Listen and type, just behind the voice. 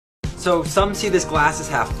So some see this glass as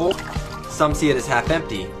half full, some see it as half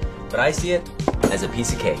empty, but I see it as a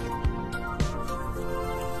piece of cake.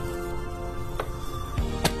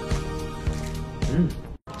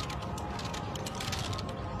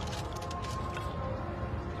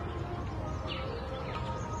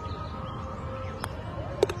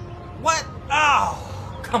 What? Oh,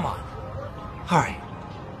 come on. All right,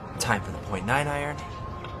 time for the .9 iron.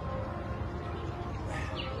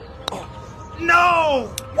 Oh,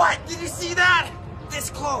 no! What? Did you see that? This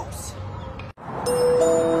close.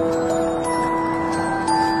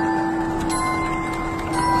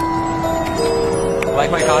 Like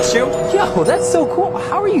my costume? Yo, that's so cool.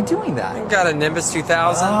 How are you doing that? Got a Nimbus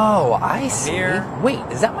 2000. Oh, I see. Here. Wait,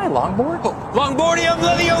 is that my longboard? Oh, Longboardium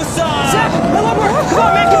Leviosa! Zach, my longboard! Come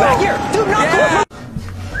on, man, get back here! Dude, not Yeah.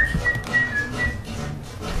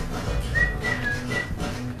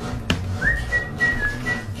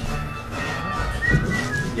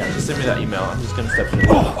 Yeah, just send me that email. I'm just gonna step in.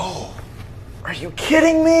 Oh, are you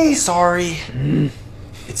kidding me? Sorry.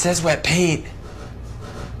 It says wet paint.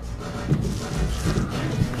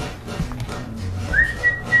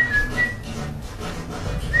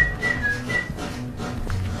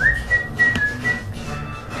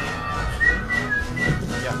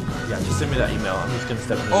 Yeah, just send me that email. I'm just gonna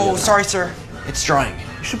step in. Oh, sorry, sir. It's drying.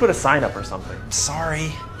 You should put a sign up or something.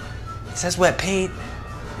 Sorry. It says wet paint.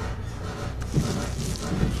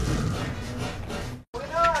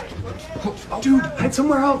 Dude, hide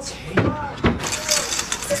somewhere else.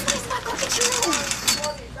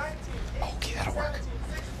 Okay, that'll work.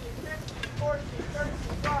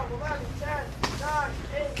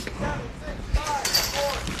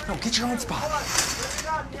 No, get your own spot.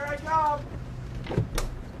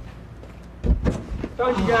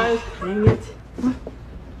 Found you guys. Dang it.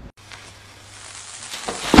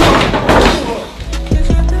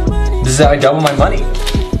 This is how I double my money.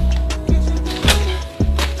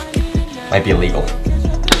 Might be illegal.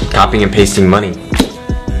 Copying and pasting money.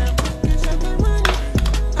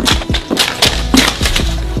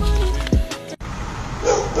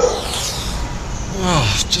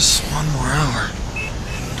 Oh, just one more hour.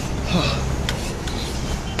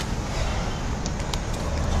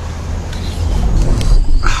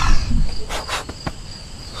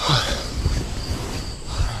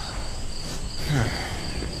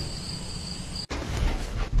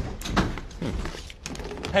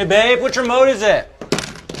 Hey babe, which remote is it?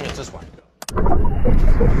 It's this one.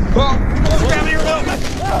 Oh, gravity remote!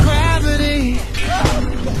 Gravity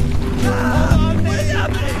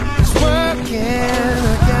is working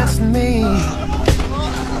against me.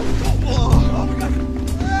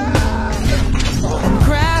 And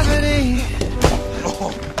gravity.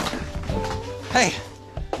 Hey,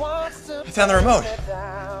 I found the remote.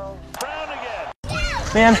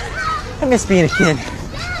 Man, I miss being a kid.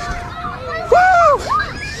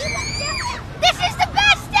 This is the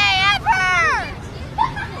best day ever!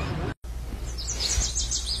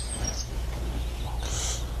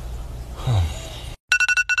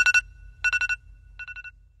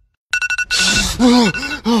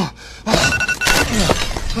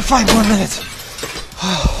 Five more minutes.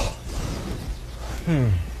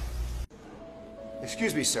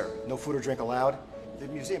 Excuse me, sir. No food or drink allowed. The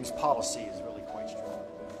museum's policy is really quite strict.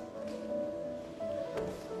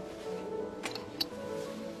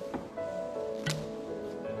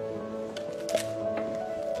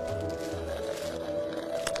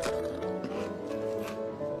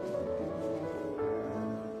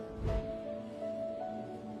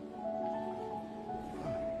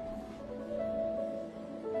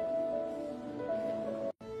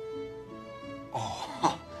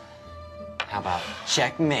 How about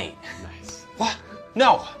checkmate? Nice. What?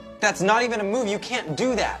 No, that's not even a move. You can't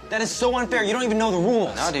do that. That is so unfair. You don't even know the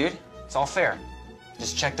rules. No, dude. It's all fair.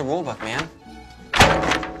 Just check the rule book, man.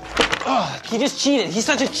 Ugh, he just cheated. He's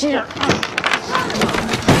such a cheater.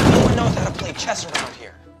 No one knows how to play chess around